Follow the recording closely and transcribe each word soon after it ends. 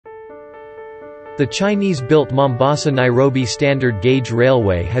The Chinese-built Mombasa-Nairobi Standard Gauge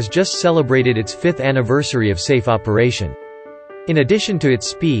Railway has just celebrated its 5th anniversary of safe operation. In addition to its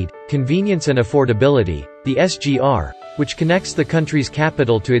speed, convenience and affordability, the SGR, which connects the country's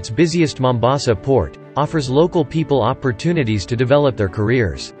capital to its busiest Mombasa port, offers local people opportunities to develop their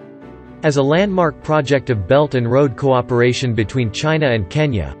careers. As a landmark project of Belt and Road cooperation between China and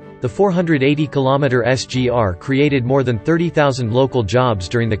Kenya, the 480-kilometer SGR created more than 30,000 local jobs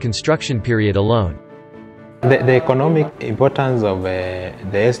during the construction period alone. The economic importance of the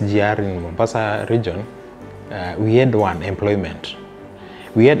SGR in Mombasa region, we had employment.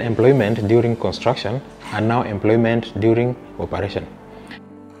 We had employment during construction and now employment during operation.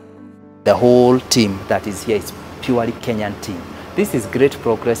 The whole team that is here is purely Kenyan team. This is great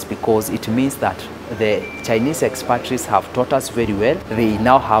progress because it means that the Chinese expatriates have taught us very well. They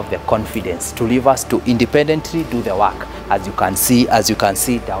now have the confidence to leave us to independently do the work, as you can see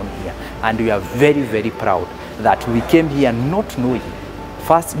down here. And we are very, very proud that we came here not knowing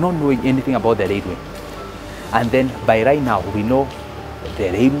anything about the railway. And then by right now, we know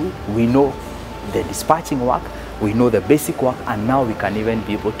the railway, we know the dispatching work, we know the basic work, and now we can even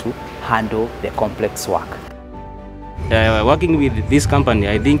be able to handle the complex work. Working with this company,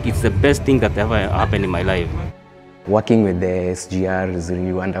 I think it's the best thing that ever happened in my life. Working with the SGR is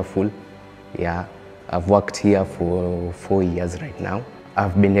really wonderful. Yeah, I've worked here for 4 years right now.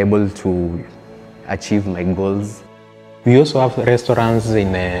 I've been able to achieve my goals. We also have restaurants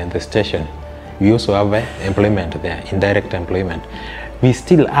in the station. We also have employment there, indirect employment. We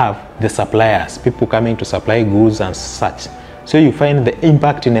still have the suppliers, people coming to supply goods and such. So you find the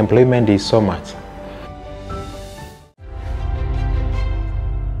impact in employment is so much.